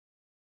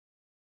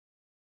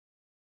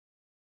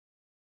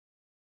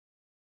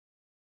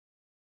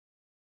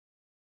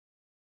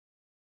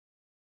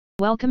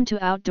Welcome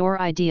to Outdoor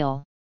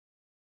Ideal.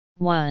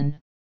 1.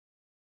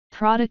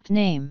 Product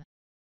name: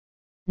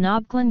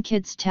 NOBKLEN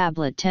Kids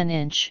Tablet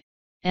 10-inch,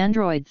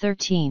 Android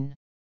 13.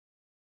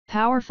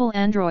 Powerful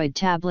Android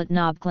tablet.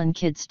 NOBKLEN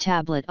Kids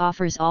Tablet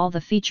offers all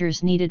the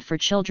features needed for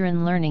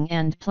children learning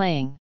and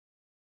playing.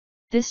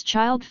 This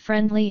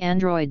child-friendly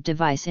Android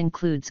device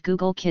includes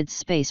Google Kids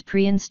Space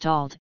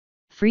pre-installed,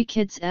 free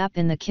Kids app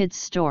in the Kids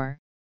Store,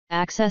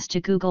 access to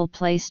Google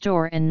Play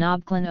Store and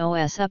NOBKLEN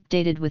OS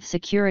updated with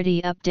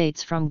security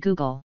updates from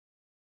Google.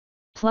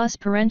 Plus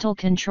parental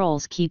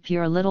controls keep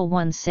your little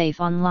ones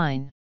safe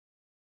online.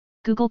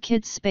 Google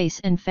Kids Space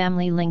and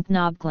Family Link.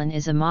 NOBKLEN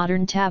is a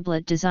modern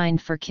tablet designed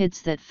for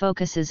kids that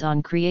focuses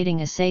on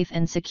creating a safe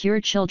and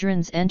secure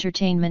children's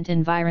entertainment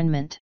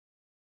environment.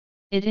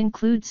 It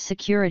includes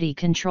security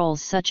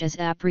controls such as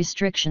app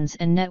restrictions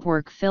and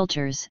network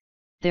filters.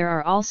 There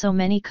are also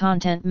many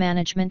content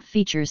management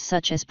features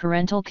such as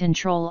parental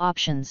control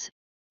options,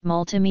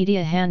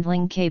 multimedia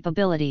handling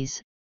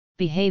capabilities,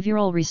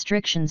 behavioral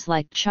restrictions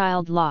like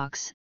child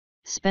locks,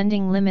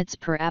 spending limits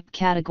per app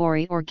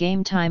category or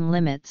game time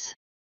limits.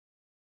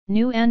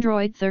 New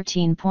Android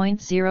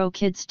 13.0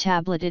 Kids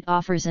Tablet. It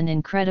offers an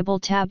incredible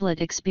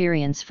tablet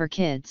experience for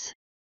kids.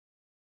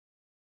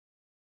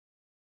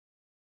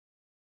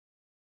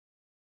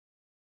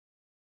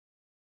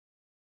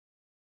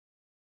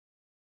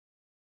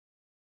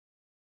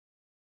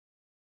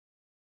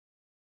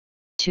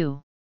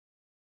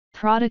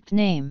 Product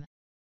name: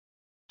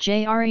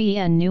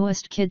 JREN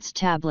Newest Kids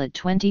Tablet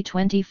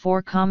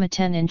 2024,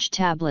 10-inch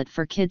tablet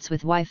for kids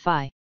with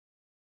Wi-Fi.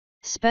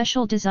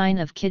 Special design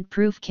of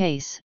kid-proof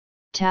case,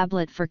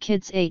 tablet for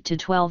kids 8 to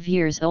 12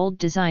 years old.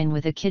 Design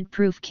with a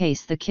kid-proof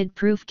case. The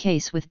kid-proof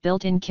case with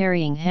built-in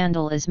carrying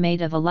handle is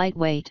made of a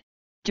lightweight,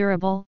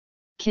 durable,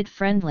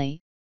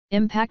 kid-friendly,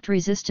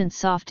 impact-resistant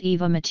soft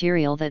EVA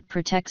material that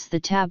protects the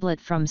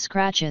tablet from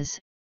scratches,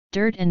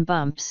 dirt and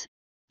bumps,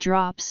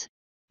 drops,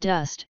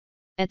 dust,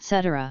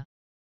 etc.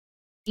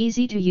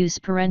 Easy to use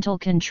parental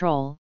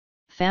control.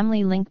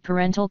 Family Link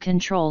parental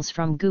controls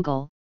from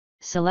Google,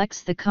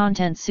 selects the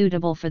content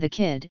suitable for the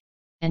kid,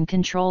 and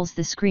controls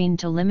the screen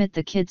to limit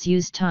the kid's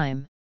use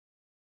time,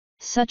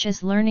 such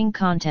as learning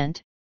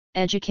content,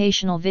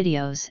 educational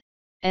videos,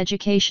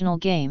 educational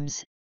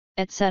games,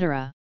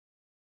 etc.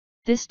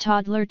 This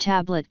toddler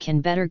tablet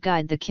can better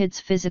guide the kid's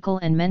physical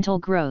and mental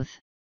growth.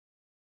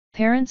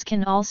 Parents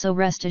can also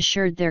rest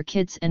assured their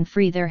kids and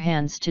free their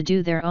hands to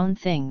do their own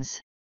things.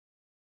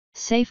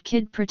 Safe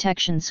Kid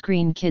Protection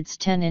Screen. Kids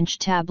 10-inch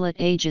tablet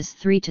ages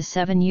 3 to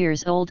 7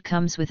 years old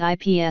comes with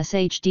IPS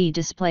HD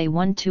display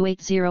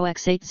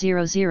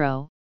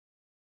 1280x800.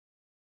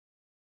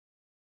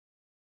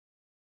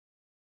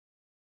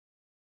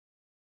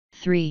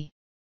 3.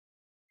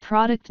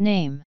 Product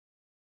name: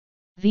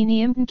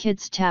 VNEIMQN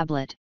Kids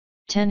Tablet,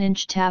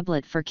 10-inch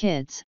tablet for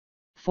kids,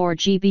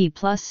 4GB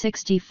plus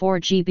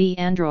 64GB.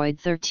 Android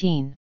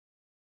 13.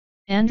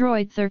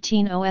 Android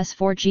 13 OS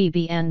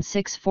 4GB and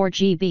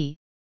 64GB.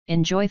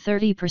 Enjoy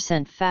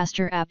 30%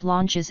 faster app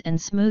launches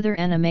and smoother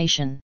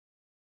animation.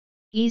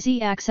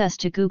 Easy access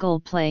to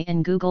Google Play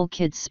and Google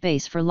Kids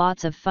Space for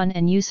lots of fun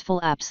and useful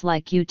apps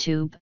like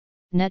YouTube,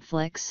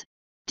 Netflix,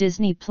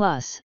 Disney+,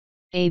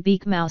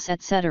 Mouse,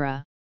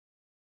 etc.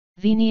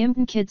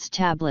 VNEIMQN Kids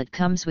Tablet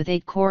comes with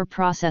 8-core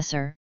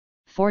processor,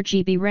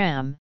 4GB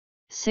RAM,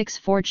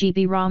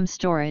 64GB ROM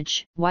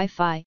storage,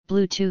 Wi-Fi,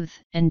 Bluetooth,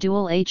 and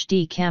dual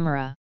HD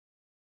camera.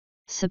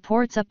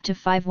 Supports up to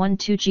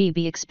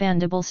 512GB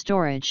expandable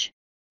storage,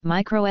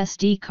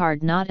 microSD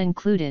card not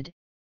included,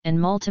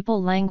 and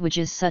multiple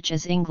languages such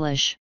as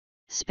English,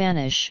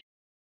 Spanish.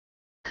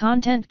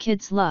 Content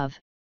kids love,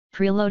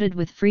 preloaded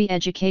with free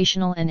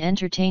educational and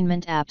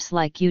entertainment apps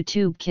like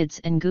YouTube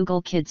Kids and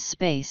Google Kids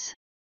Space.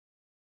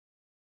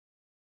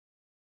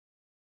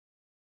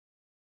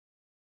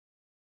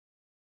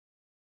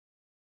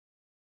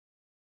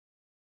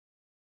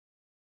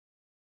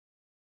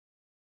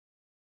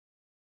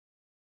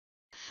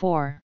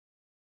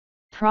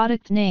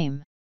 Product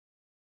name: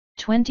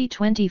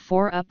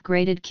 2024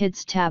 Upgraded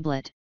Kids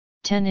Tablet,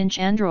 10-inch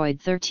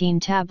Android 13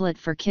 tablet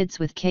for kids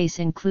with case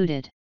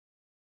included.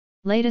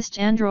 Latest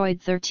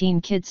Android 13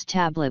 Kids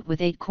Tablet with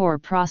 8-core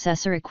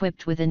processor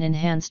equipped with an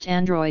enhanced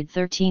Android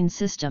 13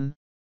 system,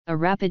 a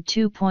rapid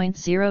 2.0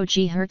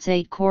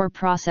 GHz 8-core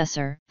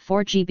processor,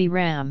 4GB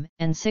RAM,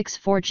 and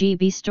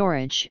 64GB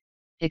storage,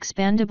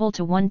 expandable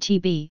to 1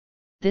 TB.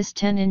 This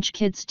 10-inch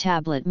kids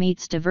tablet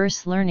meets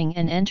diverse learning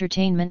and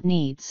entertainment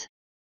needs.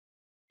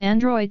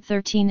 Android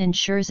 13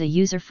 ensures a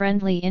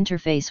user-friendly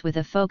interface with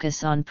a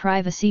focus on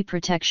privacy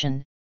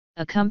protection,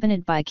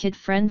 accompanied by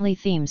kid-friendly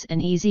themes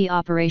and easy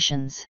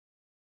operations.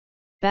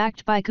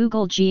 Backed by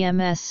Google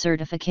GMS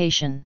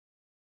certification.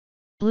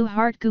 Blue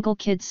Heart Google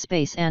Kids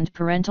Space and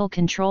parental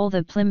control.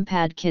 The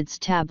PlimPad Kids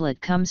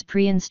tablet comes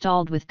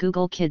pre-installed with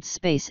Google Kids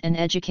Space and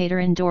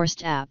educator-endorsed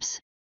apps,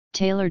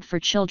 tailored for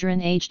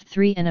children aged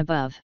 3 and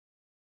above.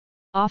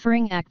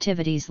 Offering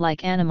activities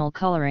like animal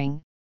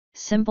coloring,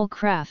 simple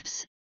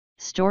crafts,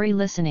 story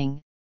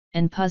listening,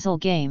 and puzzle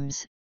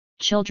games,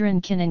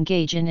 children can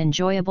engage in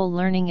enjoyable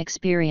learning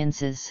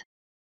experiences.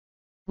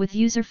 With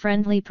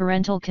user-friendly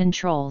parental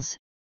controls,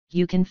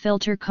 you can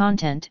filter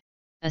content,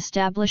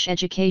 establish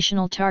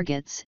educational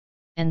targets,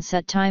 and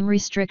set time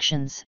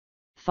restrictions,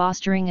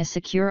 fostering a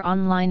secure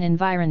online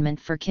environment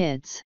for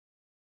kids.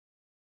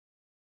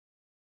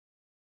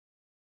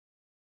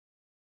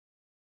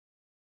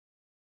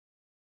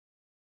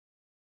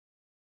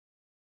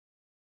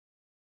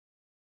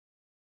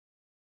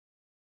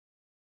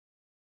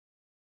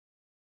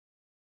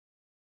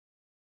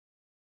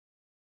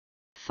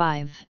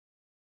 (5)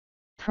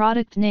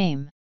 Product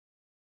name.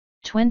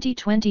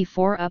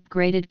 2024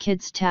 Upgraded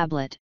Kids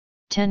Tablet,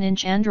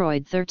 10-inch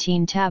Android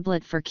 13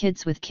 tablet for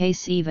kids with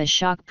case EVA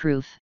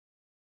Shockproof.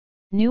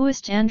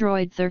 Newest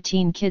Android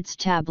 13 Kids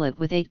Tablet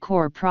with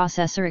 8-core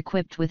processor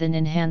equipped with an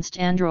enhanced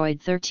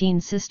Android 13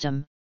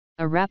 system,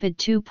 a rapid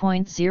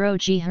 2.0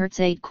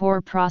 GHz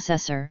 8-core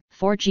processor,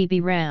 4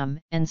 GB RAM,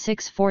 and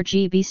 64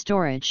 GB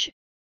storage,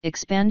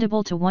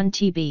 expandable to 1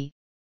 TB.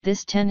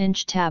 This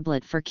 10-inch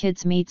tablet for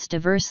kids meets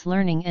diverse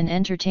learning and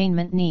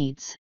entertainment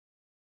needs.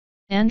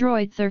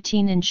 Android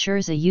 13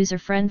 ensures a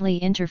user-friendly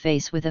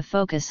interface with a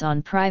focus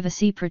on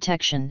privacy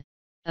protection,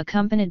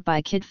 accompanied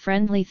by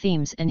kid-friendly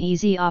themes and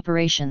easy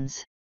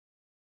operations.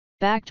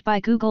 Backed by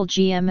Google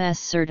GMS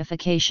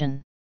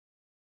certification.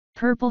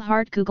 Purple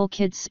Heart Google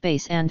Kids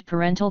Space and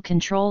Parental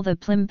Control. The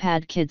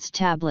PlimPad Kids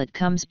tablet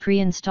comes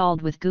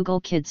pre-installed with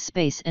Google Kids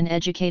Space and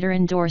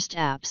educator-endorsed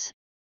apps,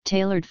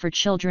 tailored for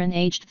children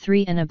aged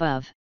 3 and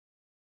above.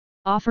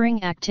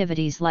 Offering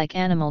activities like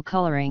animal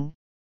coloring,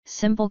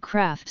 simple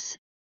crafts,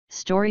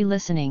 story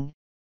listening,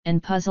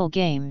 and puzzle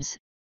games,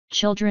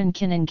 children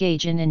can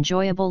engage in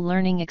enjoyable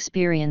learning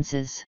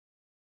experiences.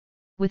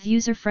 With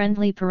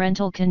user-friendly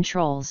parental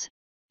controls,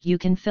 you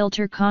can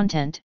filter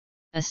content,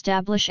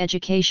 establish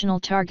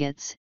educational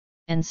targets,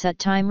 and set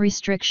time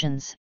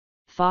restrictions,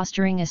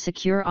 fostering a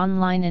secure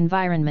online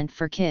environment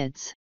for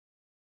kids.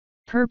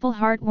 Purple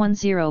Heart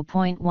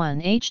 10.1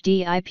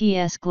 HD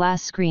IPS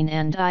glass screen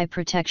and eye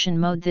protection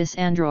mode. This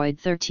Android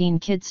 13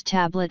 Kids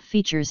tablet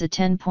features a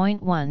 10.1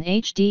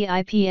 HD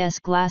IPS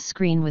glass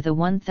screen with a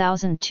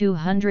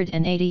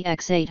 1280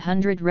 x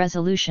 800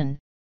 resolution,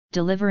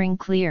 delivering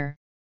clear,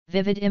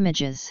 vivid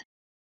images.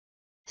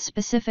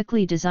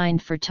 Specifically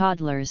designed for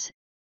toddlers,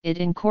 it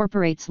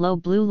incorporates low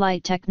blue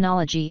light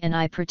technology and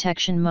eye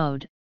protection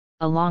mode,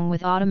 along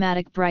with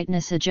automatic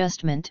brightness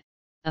adjustment,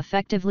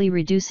 effectively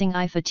reducing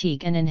eye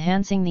fatigue and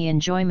enhancing the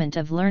enjoyment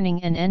of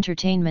learning and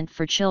entertainment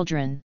for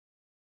children.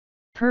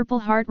 Purple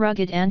Heart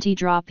Rugged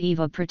Anti-Drop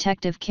EVA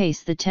Protective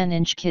Case. The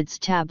 10-inch Kids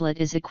tablet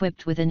is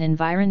equipped with an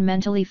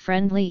environmentally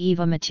friendly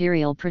EVA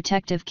material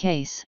protective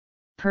case,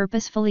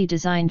 purposefully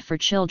designed for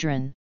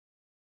children.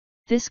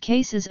 This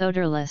case is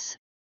odorless,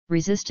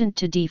 resistant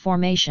to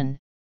deformation,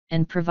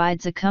 and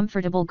provides a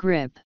comfortable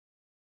grip.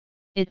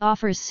 It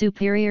offers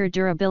superior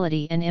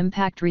durability and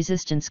impact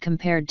resistance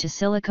compared to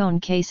silicone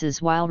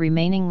cases while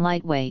remaining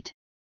lightweight.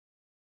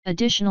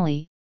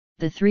 Additionally,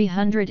 the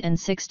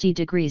 360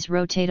 degrees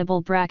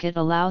rotatable bracket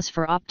allows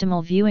for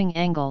optimal viewing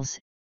angles,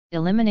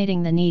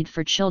 eliminating the need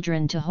for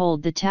children to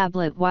hold the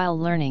tablet while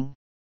learning.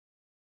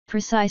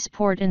 Precise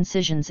port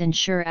incisions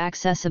ensure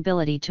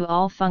accessibility to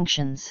all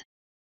functions.